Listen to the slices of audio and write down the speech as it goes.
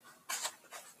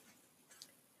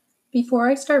Before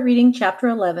I start reading Chapter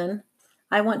 11,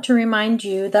 I want to remind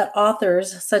you that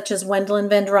authors such as Wendelin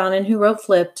Van Dranen, who wrote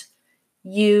Flipped,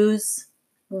 use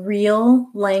real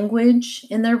language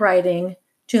in their writing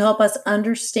to help us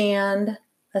understand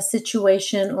a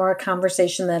situation or a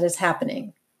conversation that is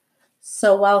happening.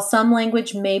 So while some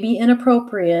language may be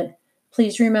inappropriate,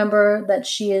 please remember that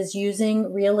she is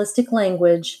using realistic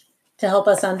language to help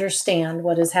us understand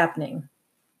what is happening.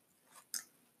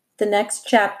 The next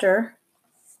chapter,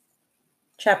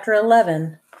 Chapter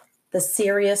 11, The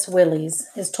Serious Willies,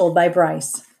 is told by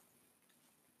Bryce.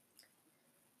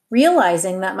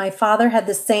 Realizing that my father had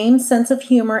the same sense of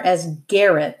humor as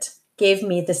Garrett gave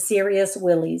me the Serious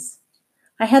Willies.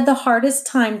 I had the hardest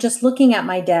time just looking at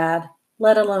my dad,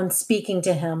 let alone speaking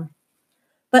to him.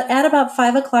 But at about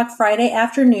 5 o'clock Friday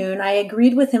afternoon, I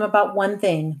agreed with him about one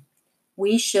thing.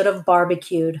 We should have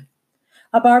barbecued.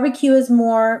 A barbecue is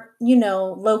more,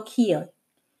 low-key.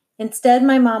 Instead,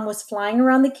 my mom was flying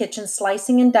around the kitchen,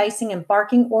 slicing and dicing and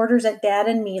barking orders at Dad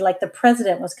and me like the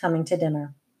president was coming to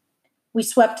dinner. We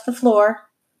swept the floor,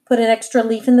 put an extra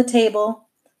leaf in the table,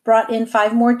 brought in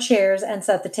 5 more chairs, and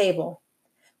set the table.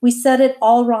 We said it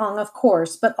all wrong, of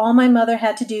course, but all my mother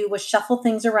had to do was shuffle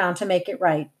things around to make it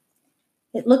right.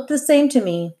 It looked the same to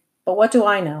me, but what do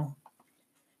I know?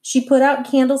 She put out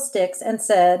candlesticks and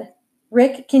said,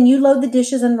 "Rick, can you load the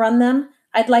dishes and run them?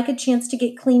 I'd like a chance to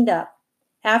get cleaned up.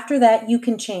 After that, you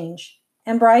can change.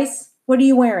 And Bryce, what are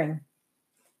you wearing?"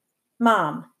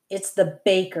 "Mom, it's the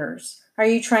Bakers. Are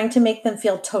you trying to make them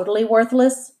feel totally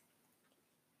worthless?"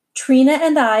 Trina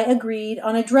and I agreed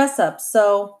on a dress-up,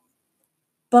 so...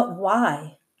 But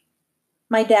why?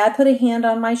 My dad put a hand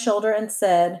on my shoulder and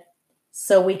said,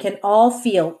 "So we can all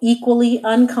feel equally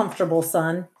uncomfortable,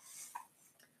 son."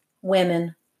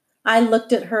 Women. I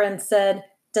looked at her and said,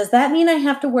 "Does that mean I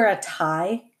have to wear a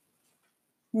tie?"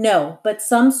 "No, but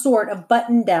some sort of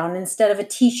button-down instead of a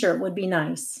t-shirt would be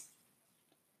nice."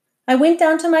 I went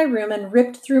down to my room and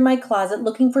ripped through my closet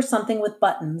looking for something with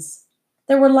buttons.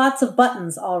 There were lots of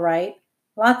buttons, all right.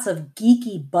 Lots of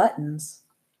geeky buttons.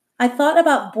 I thought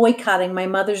about boycotting my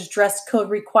mother's dress code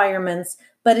requirements,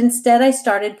 but instead I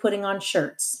started putting on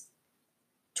shirts.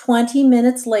 20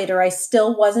 minutes later, I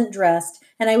still wasn't dressed,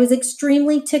 and I was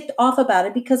extremely ticked off about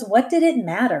it because what did it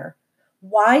matter?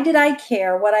 Why did I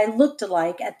care what I looked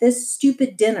like at this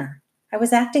stupid dinner? I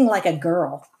was acting like a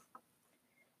girl.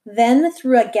 Then,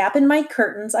 through a gap in my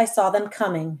curtains, I saw them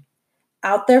coming.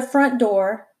 Out their front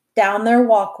door, down their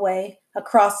walkway,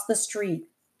 across the street.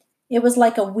 It was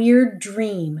like a weird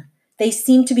dream. They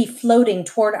seemed to be floating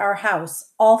toward our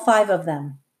house, all 5 of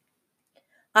them.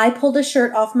 I pulled a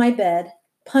shirt off my bed,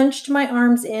 punched my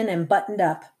arms in, and buttoned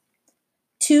up.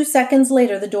 2 seconds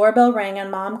later, the doorbell rang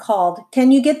and Mom called,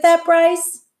 "Can you get that,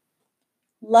 Bryce?"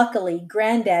 Luckily,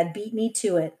 Granddad beat me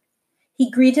to it.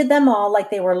 He greeted them all like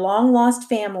they were long-lost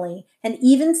family and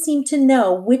even seemed to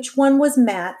know which one was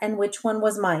Matt and which one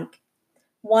was Mike.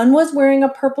 One was wearing a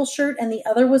purple shirt and the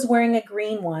other was wearing a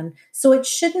green one, so it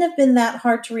shouldn't have been that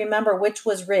hard to remember which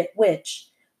was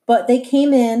which. But they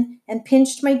came in and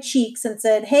pinched my cheeks and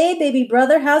said, "Hey, baby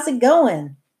brother, how's it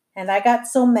going?" And I got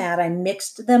so mad I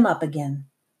mixed them up again.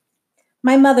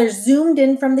 My mother zoomed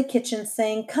in from the kitchen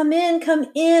saying, come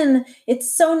in.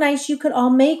 It's so nice you could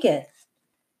all make it."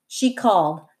 She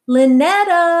called,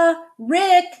 "Lynetta,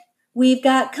 Rick, we've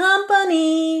got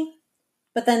company,"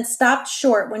 but then stopped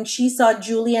short when she saw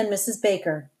Julie and Mrs.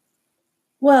 Baker.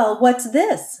 "Well, what's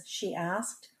this?" she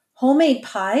asked. "Homemade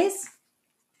pies?"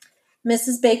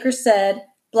 Mrs. Baker said,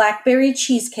 "Blackberry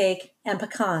cheesecake and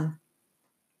pecan."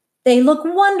 "They look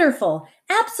wonderful,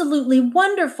 absolutely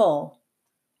wonderful."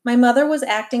 My mother was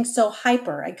acting so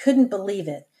hyper, I couldn't believe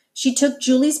it. She took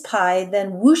Julie's pie,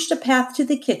 then whooshed a path to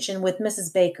the kitchen with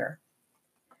Mrs. Baker.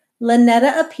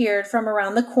 Lynetta appeared from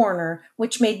around the corner,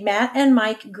 which made Matt and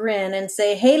Mike grin and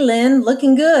say, "Hey, Lynn,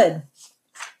 looking good."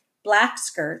 Black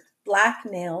skirt, black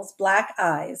nails, black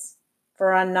eyes.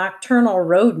 For a nocturnal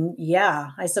rodent,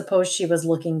 yeah, I suppose she was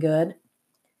looking good.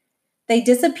 They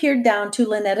disappeared down to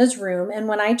Lynetta's room, and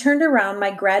when I turned around,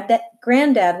 my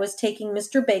granddad was taking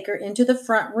Mr. Baker into the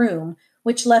front room,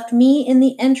 which left me in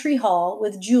the entry hall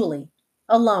with Julie,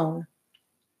 alone.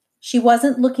 She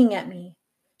wasn't looking at me.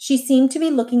 She seemed to be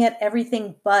looking at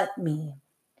everything but me.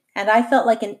 And I felt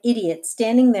like an idiot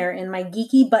standing there in my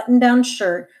geeky button-down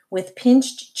shirt with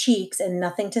pinched cheeks and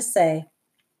nothing to say.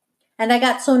 And I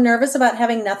got so nervous about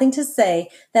having nothing to say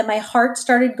that my heart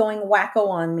started going wacko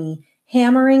on me,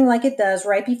 hammering like it does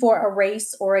right before a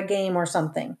race or a game or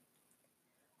something.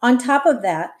 On top of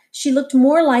that, she looked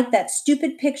more like that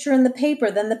stupid picture in the paper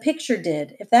than the picture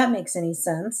did, if that makes any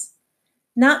sense.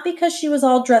 Not because she was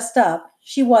all dressed up.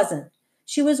 She wasn't.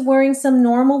 She was wearing some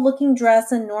normal-looking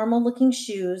dress and normal-looking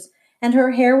shoes, and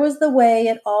her hair was the way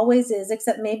it always is,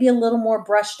 except maybe a little more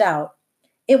brushed out.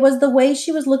 It was the way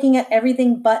she was looking at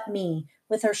everything but me,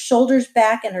 with her shoulders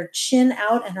back and her chin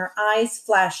out and her eyes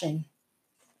flashing.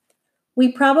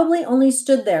 We probably only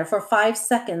stood there for 5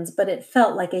 seconds, but it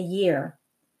felt like a year.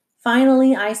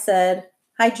 Finally, I said,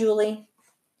 "Hi, Julie."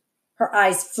 Her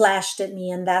eyes flashed at me,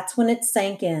 and that's when it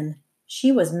sank in.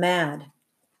 She was mad.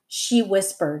 She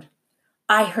whispered,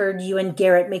 "I heard you and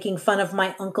Garrett making fun of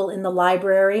my uncle in the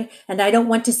library, and I don't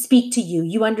want to speak to you.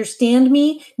 You understand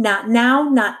me? Not now,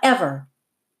 not ever."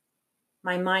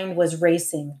 My mind was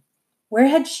racing. Where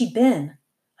had she been?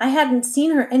 I hadn't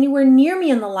seen her anywhere near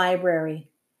me in the library.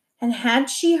 And had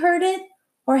she heard it,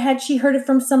 or had she heard it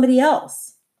from somebody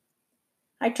else?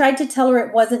 I tried to tell her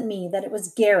it wasn't me, that it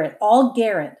was Garrett, all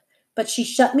Garrett, but she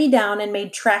shut me down and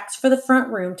made tracks for the front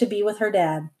room to be with her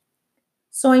dad.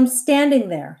 So I'm standing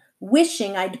there,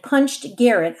 wishing I'd punched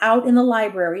Garrett out in the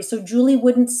library so Julie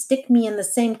wouldn't stick me in the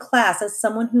same class as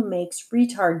someone who makes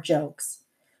retard jokes,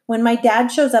 when my dad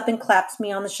shows up and claps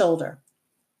me on the shoulder.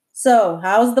 "So,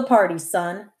 how's the party,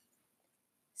 son?"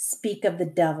 Speak of the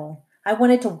devil. I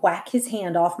wanted to whack his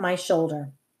hand off my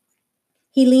shoulder.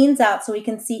 He leans out so he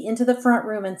can see into the front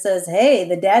room and says, "Hey,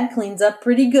 the dad cleans up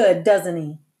pretty good, doesn't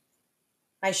he?"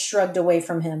 I shrugged away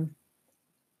from him.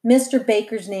 "Mr.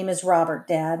 Baker's name is Robert,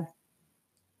 Dad."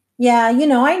 "Yeah,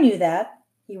 I knew that."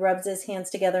 He rubs his hands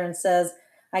together and says,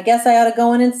 "I guess I ought to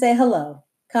go in and say hello.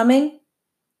 Coming?"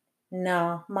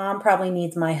 "No, Mom probably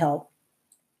needs my help."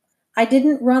 I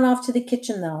didn't run off to the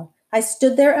kitchen, though. I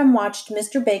stood there and watched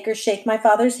Mr. Baker shake my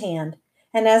father's hand,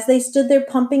 and as they stood there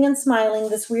pumping and smiling,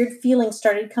 this weird feeling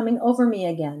started coming over me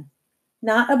again.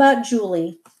 Not about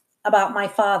Julie, about my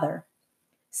father.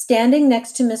 Standing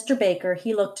next to Mr. Baker,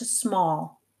 he looked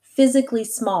small, physically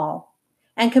small,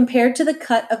 and compared to the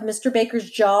cut of Mr. Baker's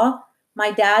jaw,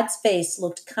 my dad's face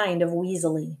looked kind of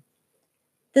weaselly.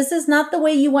 This is not the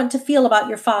way you want to feel about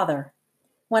your father.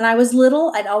 When I was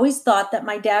little, I'd always thought that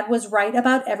my dad was right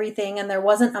about everything and there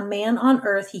wasn't a man on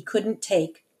earth he couldn't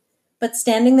take. But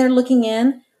standing there looking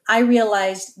in, I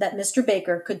realized that Mr.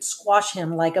 Baker could squash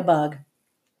him like a bug.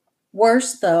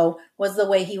 Worse, though, was the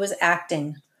way he was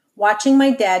acting, watching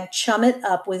my dad chum it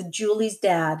up with Julie's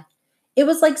dad. It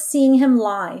was like seeing him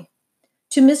lie.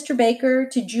 To Mr. Baker,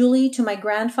 to Julie, to my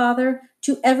grandfather,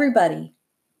 to everybody.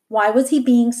 Why was he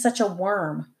being such a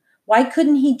worm? Why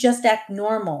couldn't he just act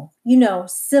normal,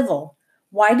 civil?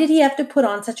 Why did he have to put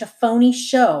on such a phony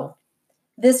show?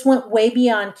 This went way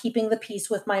beyond keeping the peace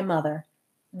with my mother.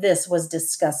 This was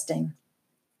disgusting.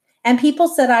 And people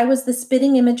said I was the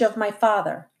spitting image of my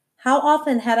father. How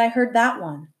often had I heard that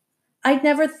one? I'd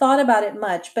never thought about it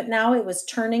much, but now it was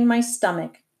turning my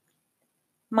stomach.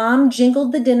 Mom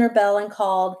jingled the dinner bell and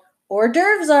called, "Hors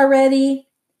d'oeuvres are ready,"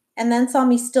 and then saw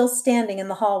me still standing in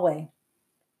the hallway.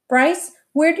 "Bryce,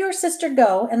 where'd your sister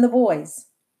go and the boys?"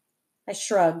 I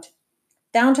shrugged.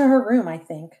 "Down to her room, I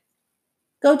think."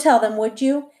 "Go tell them, would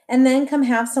you? And then come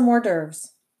have some hors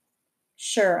d'oeuvres."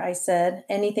 "Sure," I said,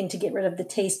 anything to get rid of the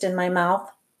taste in my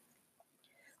mouth.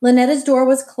 Lynetta's door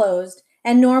was closed,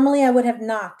 and normally I would have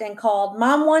knocked and called,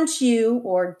 "Mom wants you,"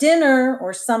 or "dinner,"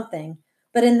 or something.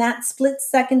 But in that split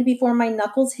second before my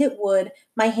knuckles hit wood,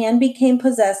 my hand became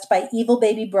possessed by evil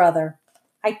baby brother.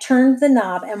 I turned the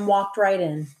knob and walked right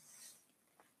in.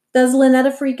 Does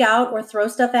Lynetta freak out or throw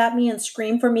stuff at me and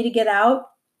scream for me to get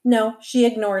out? No, she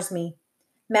ignores me.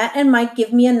 Matt and Mike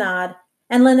give me a nod,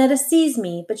 and Lynetta sees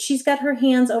me, but she's got her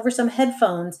hands over some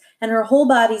headphones and her whole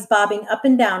body's bobbing up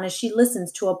and down as she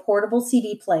listens to a portable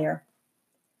CD player.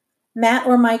 Matt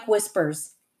or Mike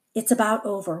whispers, "It's about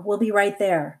over. We'll be right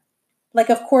there." Like,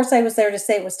 of course I was there to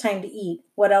say it was time to eat.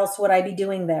 What else would I be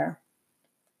doing there?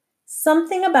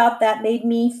 Something about that made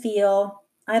me feel,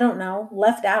 I don't know,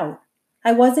 left out.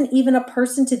 I wasn't even a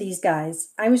person to these guys.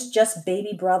 I was just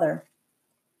baby brother.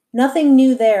 Nothing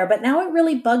new there, but now it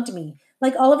really bugged me.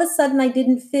 Like all of a sudden I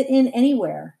didn't fit in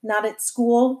anywhere. Not at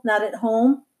school, not at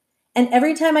home. And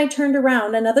every time I turned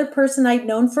around, another person I'd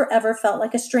known forever felt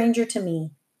like a stranger to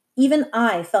me. Even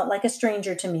I felt like a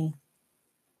stranger to me.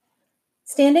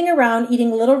 Standing around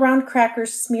eating little round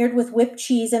crackers smeared with whipped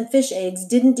cheese and fish eggs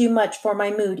didn't do much for my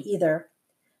mood either.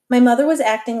 My mother was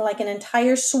acting like an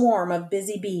entire swarm of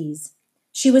busy bees.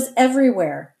 She was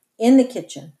everywhere, in the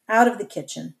kitchen, out of the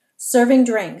kitchen, serving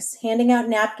drinks, handing out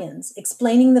napkins,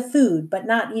 explaining the food, but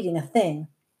not eating a thing.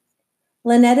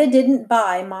 Lynetta didn't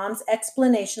buy Mom's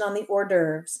explanation on the hors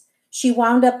d'oeuvres. She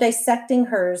wound up dissecting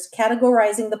hers,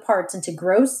 categorizing the parts into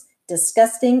gross,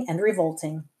 disgusting, and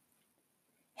revolting.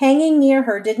 Hanging near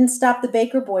her didn't stop the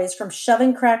Baker boys from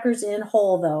shoving crackers in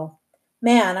whole, though.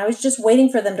 Man, I was just waiting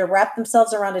for them to wrap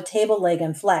themselves around a table leg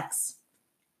and flex.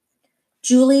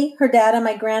 Julie, her dad, and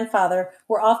my grandfather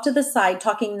were off to the side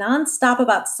talking nonstop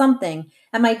about something,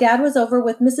 and my dad was over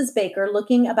with Mrs. Baker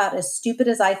looking about as stupid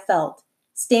as I felt,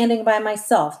 standing by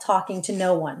myself, talking to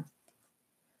no one.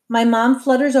 My mom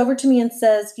flutters over to me and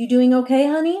says, "You doing okay,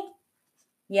 honey?"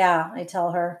 "Yeah," I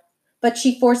tell her. But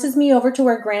she forces me over to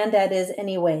where Granddad is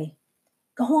anyway.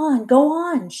 Go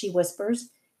on," she whispers.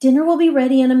 "Dinner will be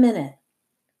ready in a minute."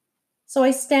 So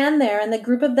I stand there and the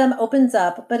group of them opens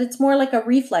up, but it's more like a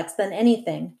reflex than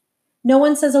anything. No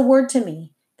one says a word to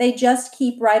me. They just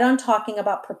keep right on talking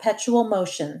about perpetual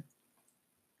motion.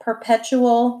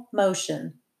 Perpetual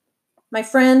motion. My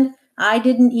friend, I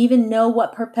didn't even know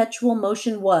what perpetual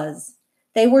motion was.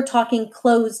 They were talking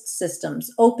closed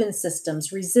systems, open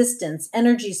systems, resistance,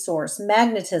 energy source,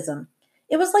 magnetism.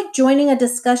 It was like joining a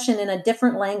discussion in a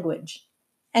different language.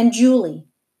 And Julie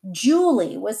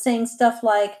was saying stuff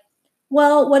like,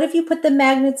 well, what if you put the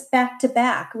magnets back to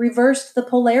back, reversed the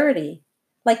polarity?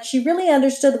 Like she really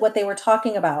understood what they were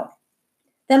talking about.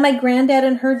 Then my granddad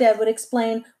and her dad would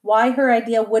explain why her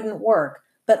idea wouldn't work,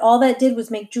 but all that did was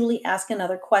make Julie ask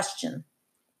another question.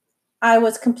 I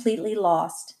was completely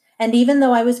lost. And even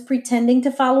though I was pretending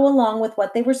to follow along with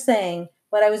what they were saying,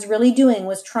 what I was really doing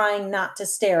was trying not to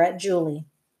stare at Julie.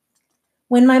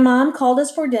 When my mom called us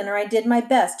for dinner, I did my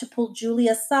best to pull Julie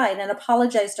aside and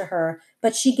apologize to her,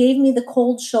 but she gave me the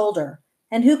cold shoulder.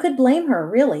 And who could blame her,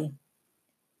 really?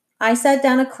 I sat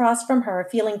down across from her,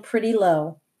 feeling pretty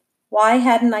low. Why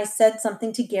hadn't I said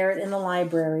something to Garrett in the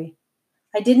library?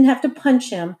 I didn't have to punch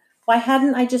him. Why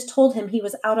hadn't I just told him he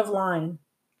was out of line?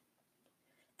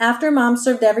 After Mom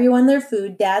served everyone their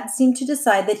food, Dad seemed to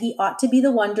decide that he ought to be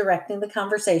the one directing the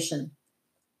conversation.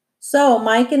 "So,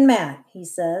 Mike and Matt," he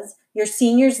says, "you're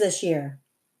seniors this year."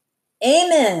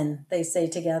 "Amen," they say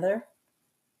together.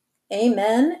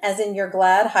 Amen, as in you're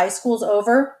glad high school's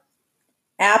over?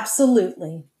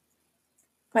 Absolutely.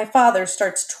 My father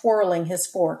starts twirling his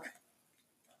fork.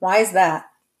 Why's that?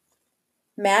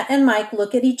 Matt and Mike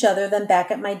look at each other, then back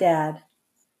at my dad.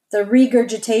 The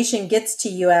regurgitation gets to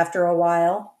you after a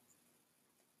while.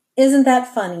 "Isn't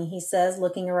that funny?" he says,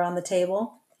 looking around the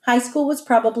table. "High school was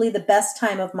probably the best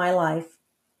time of my life."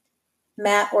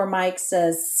 Matt or Mike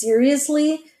says,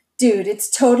 "Seriously? Dude, it's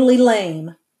totally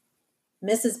lame."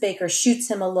 Mrs. Baker shoots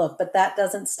him a look, but that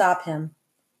doesn't stop him.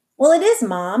 "Well, it is,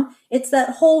 Mom. It's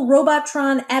that whole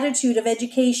Robotron attitude of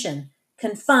education.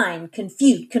 Confine,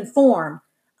 confute, conform.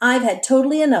 I've had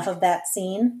totally enough of that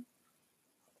scene."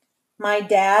 My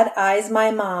dad eyes my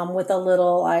mom with a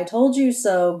little "I told you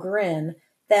so" grin,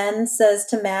 then says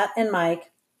to Matt and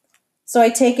Mike, "So I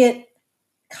take it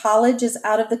college is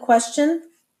out of the question?"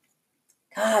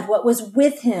 God, what was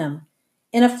with him?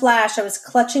 In a flash, I was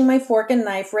clutching my fork and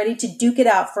knife, ready to duke it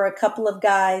out for a couple of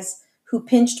guys who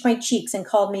pinched my cheeks and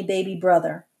called me baby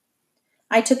brother.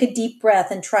 I took a deep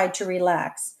breath and tried to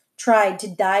relax, tried to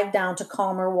dive down to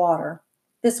calmer water.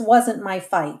 This wasn't my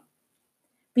fight.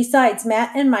 Besides,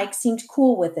 Matt and Mike seemed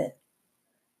cool with it.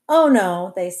 "Oh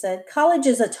no," they said, "college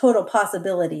is a total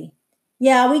possibility.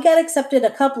 Yeah, we got accepted a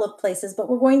couple of places, but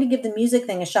we're going to give the music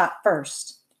thing a shot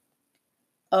first."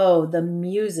 "Oh, the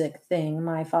music thing,"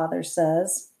 my father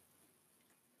says.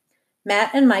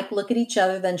 Matt and Mike look at each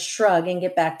other, then shrug and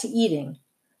get back to eating.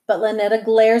 But Lynetta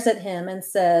glares at him and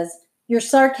says, "Your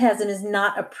sarcasm is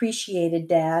not appreciated,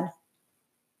 Dad."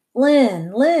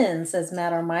 Lynn, says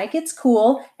Matt or Mike, "it's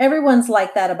cool. Everyone's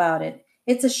like that about it.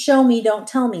 It's a show me, don't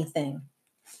tell me thing."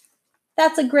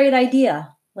 "That's a great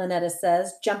idea," Lynetta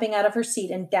says, jumping out of her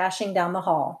seat and dashing down the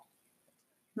hall.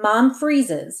 Mom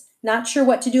freezes, not sure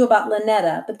what to do about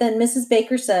Lynetta, but then Mrs.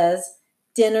 Baker says,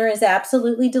 "Dinner is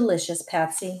absolutely delicious,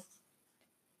 Patsy."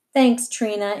 "Thanks,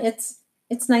 Trina.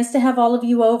 It's nice to have all of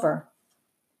you over."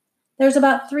 There's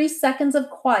about 3 seconds of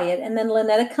quiet, and then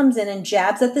Lynetta comes in and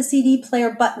jabs at the CD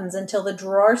player buttons until the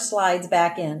drawer slides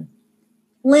back in.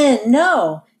 "Lynn,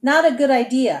 no, not a good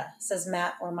idea," says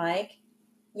Matt or Mike.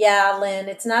 "Yeah, Lynn,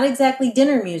 it's not exactly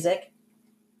dinner music."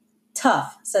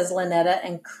 "Tough," says Lynetta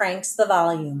and cranks the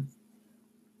volume.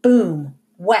 Boom,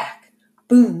 whack,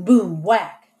 boom, boom,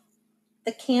 whack.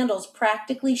 The candles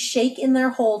practically shake in their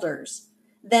holders.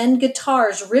 Then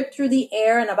guitars rip through the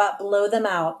air and about blow them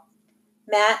out.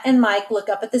 Matt and Mike look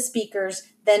up at the speakers,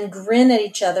 then grin at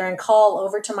each other and call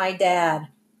over to my dad.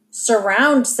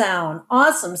 "Surround sound.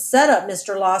 Awesome setup,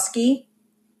 Mr. Losky."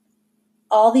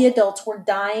 All the adults were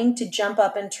dying to jump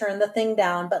up and turn the thing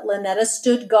down, but Lynetta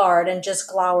stood guard and just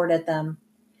glowered at them.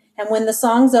 And when the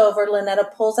song's over,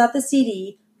 Lynetta pulls out the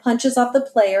CD, punches off the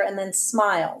player, and then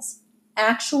smiles.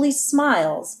 Actually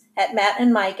smiles at Matt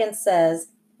and Mike and says,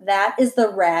 "That is the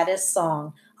raddest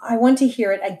song. I want to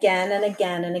hear it again and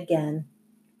again and again.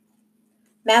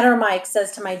 Matt or Mike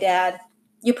says to my dad,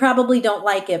 "You probably don't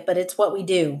like it, but it's what we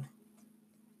do."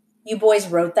 "You boys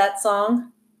wrote that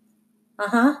song?"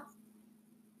 "Uh-huh."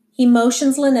 He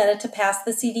motions Lynetta to pass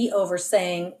the CD over,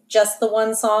 saying, "Just the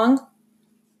one song?"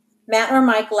 Matt or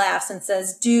Mike laughs and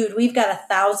says, "Dude, we've got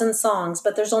 1,000 songs,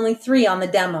 but there's only 3 on the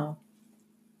demo."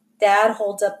 Dad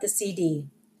holds up the CD.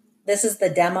 "This is the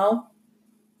demo?"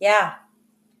 "Yeah."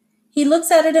 He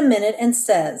looks at it a minute and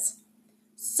says,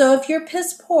 "So if you're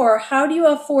piss poor, how do you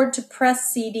afford to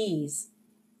press CDs?"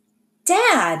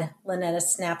 "Dad!" Lynetta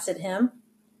snaps at him.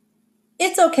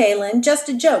 "It's okay, Lynn. Just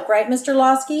a joke, right, Mr.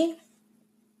 Losky?"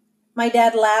 My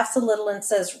dad laughs a little and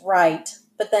says, "Right,"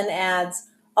 but then adds,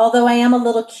 "Although I am a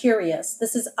little curious,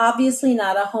 this is obviously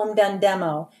not a home-done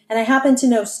demo, and I happen to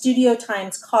know studio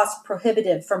time's cost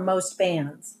prohibitive for most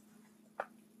bands."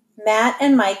 Matt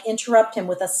and Mike interrupt him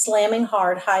with a slamming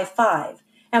hard high five,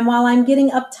 and while I'm getting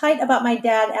uptight about my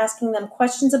dad asking them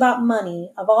questions about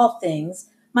money, of all things,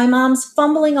 my mom's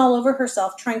fumbling all over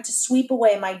herself trying to sweep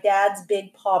away my dad's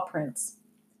big paw prints.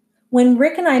 When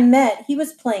Rick and I met, he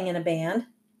was playing in a band.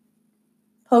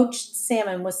 Poached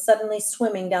salmon was suddenly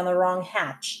swimming down the wrong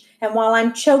hatch, and while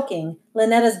I'm choking,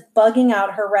 Lynetta's bugging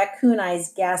out her raccoon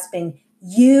eyes, gasping,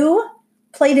 "You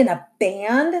played in a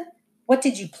band? What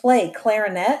did you play,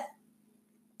 clarinet?"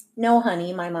 "No,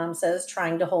 honey," my mom says,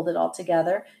 trying to hold it all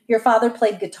together. "Your father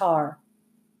played guitar."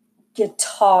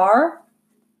 "Guitar?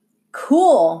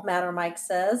 Cool," Matt or Mike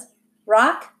says.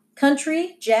 "Rock?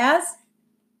 Country? Jazz?"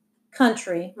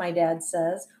 "Country," my dad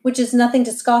says, "which is nothing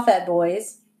to scoff at,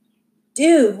 boys."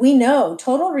 "Dude, we know.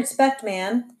 Total respect,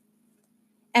 man."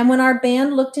 And when our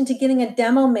band looked into getting a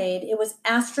demo made, it was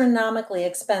astronomically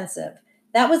expensive.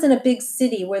 That was in a big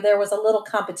city where there was a little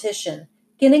competition.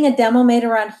 Getting a demo made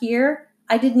around here,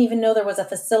 I didn't even know there was a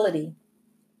facility.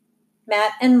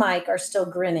 Matt and Mike are still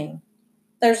grinning.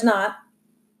 "There's not."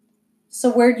 "So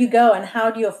where'd you go and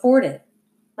how do you afford it?"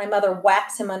 My mother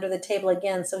whacks him under the table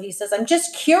again, so he says, "I'm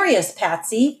just curious,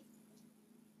 Patsy."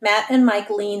 Matt and Mike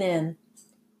lean in.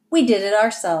 "We did it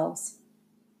ourselves."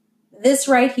 "This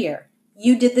right here.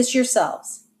 You did this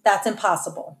yourselves. That's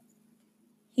impossible."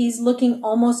 He's looking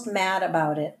almost mad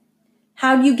about it.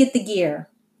 "How do you get the gear?"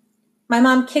 My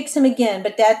mom kicks him again,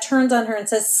 but Dad turns on her and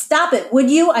says, "Stop it, would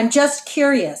you? I'm just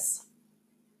curious."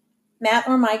 Matt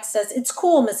or Mike says, "It's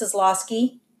cool, Mrs.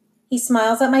 Losky." He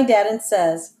smiles at my dad and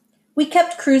says, "We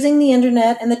kept cruising the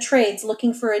internet and the trades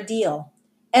looking for a deal.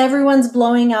 Everyone's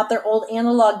blowing out their old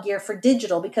analog gear for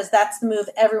digital because that's the move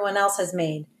everyone else has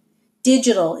made.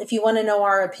 Digital, if you want to know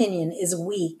our opinion, is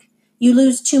weak. You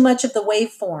lose too much of the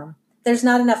waveform. There's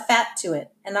not enough fat to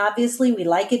it, and obviously we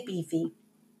like it beefy."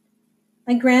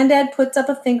 My granddad puts up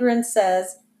a finger and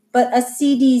says, "But a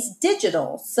CD's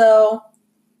digital, so..."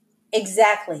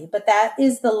 "Exactly, but that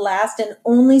is the last and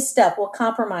only step we'll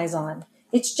compromise on.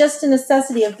 It's just a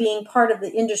necessity of being part of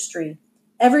the industry.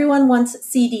 Everyone wants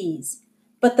CDs,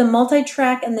 but the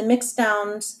multi-track and the mix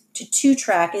downs to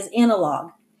 2-track is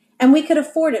analog. And we could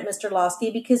afford it, Mr.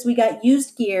 Losky, because we got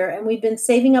used gear and we've been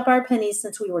saving up our pennies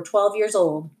since we were 12 years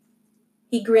old."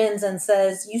 He grins and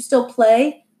says, "You still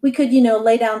play? We could,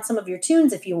 lay down some of your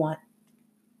tunes if you want."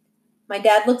 My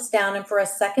dad looks down, and for a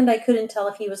second I couldn't tell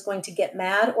if he was going to get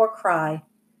mad or cry.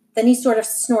 Then he sort of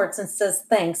snorts and says,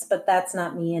 "Thanks, but that's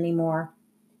not me anymore."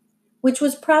 Which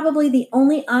was probably the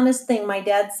only honest thing my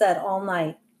dad said all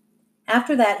night.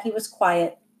 After that, he was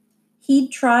quiet.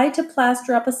 He'd try to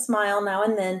plaster up a smile now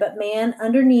and then, but man,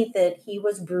 underneath it, he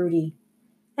was broody.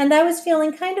 And I was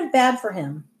feeling kind of bad for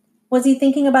him. Was he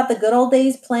thinking about the good old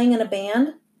days playing in a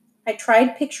band? I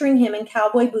tried picturing him in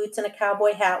cowboy boots and a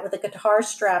cowboy hat with a guitar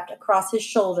strapped across his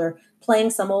shoulder,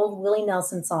 playing some old Willie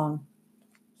Nelson song.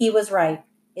 He was right.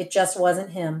 It just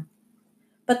wasn't him.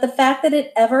 But the fact that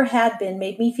it ever had been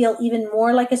made me feel even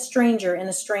more like a stranger in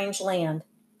a strange land.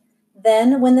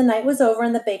 Then, when the night was over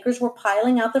and the bakers were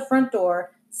piling out the front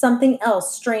door, something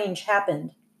else strange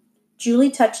happened.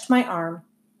 Julie touched my arm,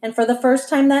 and for the first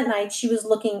time that night she was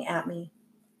looking at me.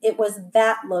 It was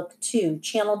that look, too,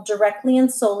 channeled directly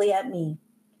and solely at me.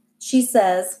 She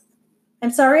says,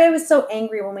 "I'm sorry I was so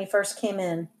angry when we first came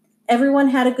in. Everyone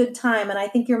had a good time, and I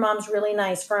think your mom's really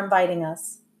nice for inviting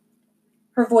us."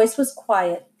 Her voice was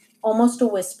quiet, almost a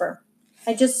whisper.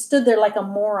 I just stood there like a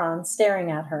moron, staring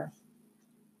at her.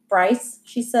 "Bryce,"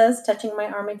 she says, touching my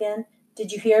arm again,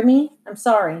 "did you hear me? I'm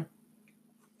sorry."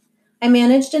 I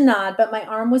managed a nod, but my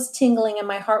arm was tingling and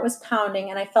my heart was pounding,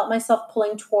 and I felt myself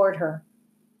pulling toward her.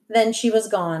 Then she was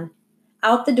gone,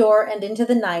 out the door and into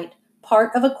the night,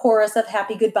 part of a chorus of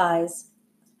happy goodbyes.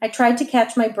 I tried to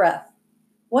catch my breath.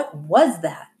 What was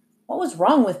that? What was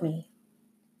wrong with me?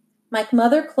 My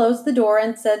mother closed the door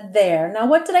and said, "There, now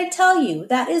what did I tell you?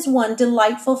 That is one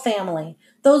delightful family.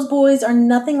 Those boys are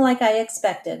nothing like I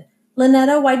expected.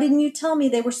 Lynetta, why didn't you tell me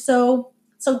they were so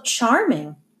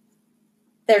charming?"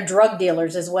 "They're drug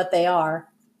dealers is what they are."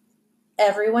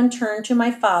 Everyone turned to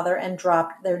my father and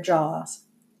dropped their jaws.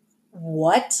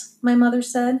 "What?" my mother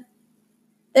said.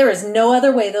 "There is no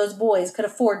other way those boys could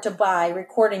afford to buy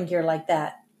recording gear like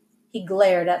that." He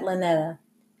glared at Lynetta.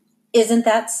 "Isn't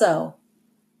that so?"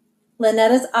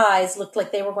 Lynetta's eyes looked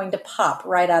like they were going to pop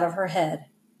right out of her head.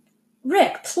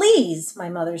 "Rick, please," my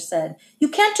mother said. "You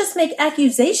can't just make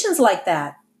accusations like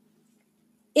that."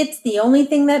 "It's the only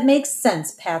thing that makes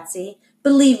sense, Patsy.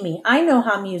 Believe me, I know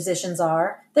how musicians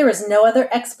are. There is no other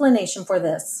explanation for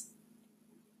this."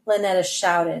 Lynetta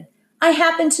shouted, "I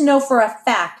happen to know for a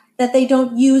fact that they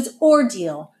don't use or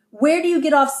deal. Where do you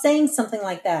get off saying something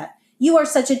like that? You are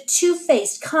such a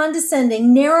two-faced,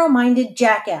 condescending, narrow-minded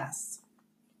jackass."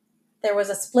 There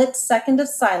was a split second of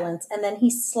silence, and then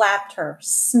he slapped her,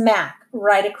 smack,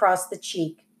 right across the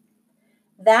cheek.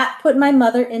 That put my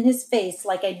mother in his face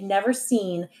like I'd never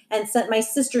seen and sent my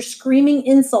sister screaming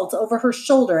insults over her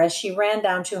shoulder as she ran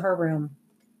down to her room.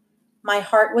 My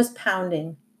heart was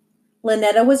pounding.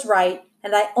 Lynetta was right,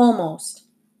 and I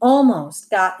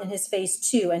almost got in his face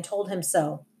too and told him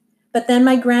so. But then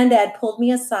my granddad pulled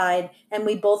me aside, and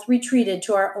we both retreated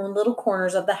to our own little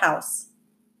corners of the house.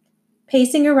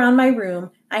 Pacing around my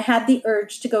room, I had the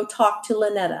urge to go talk to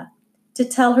Lynetta, to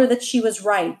tell her that she was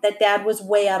right, that Dad was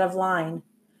way out of line.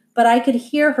 But I could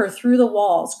hear her through the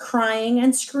walls, crying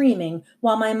and screaming,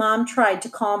 while my mom tried to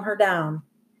calm her down.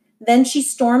 Then she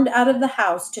stormed out of the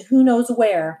house to who knows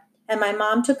where, and my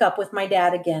mom took up with my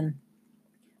dad again.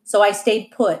 So I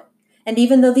stayed put, and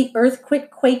even though the earth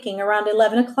quit quaking around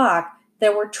 11 o'clock,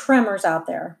 there were tremors out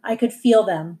there. I could feel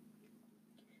them.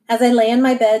 As I lay in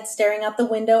my bed staring out the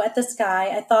window at the sky,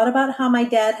 I thought about how my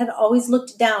dad had always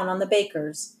looked down on the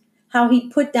Bakers, how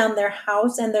he'd put down their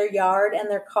house and their yard and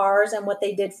their cars and what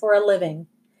they did for a living,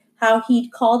 how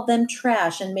he'd called them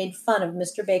trash and made fun of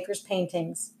Mr. Baker's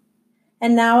paintings.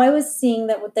 And now I was seeing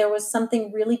that there was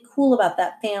something really cool about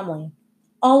that family.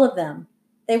 All of them.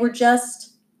 They were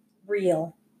just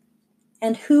real.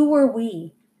 And who were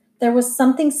we? There was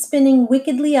something spinning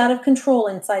wickedly out of control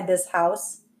inside this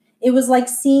house. It was like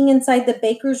seeing inside the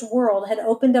Baker's world had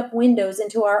opened up windows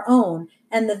into our own,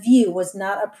 and the view was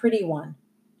not a pretty one.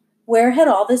 Where had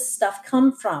all this stuff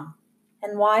come from?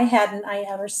 And why hadn't I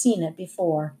ever seen it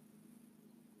before?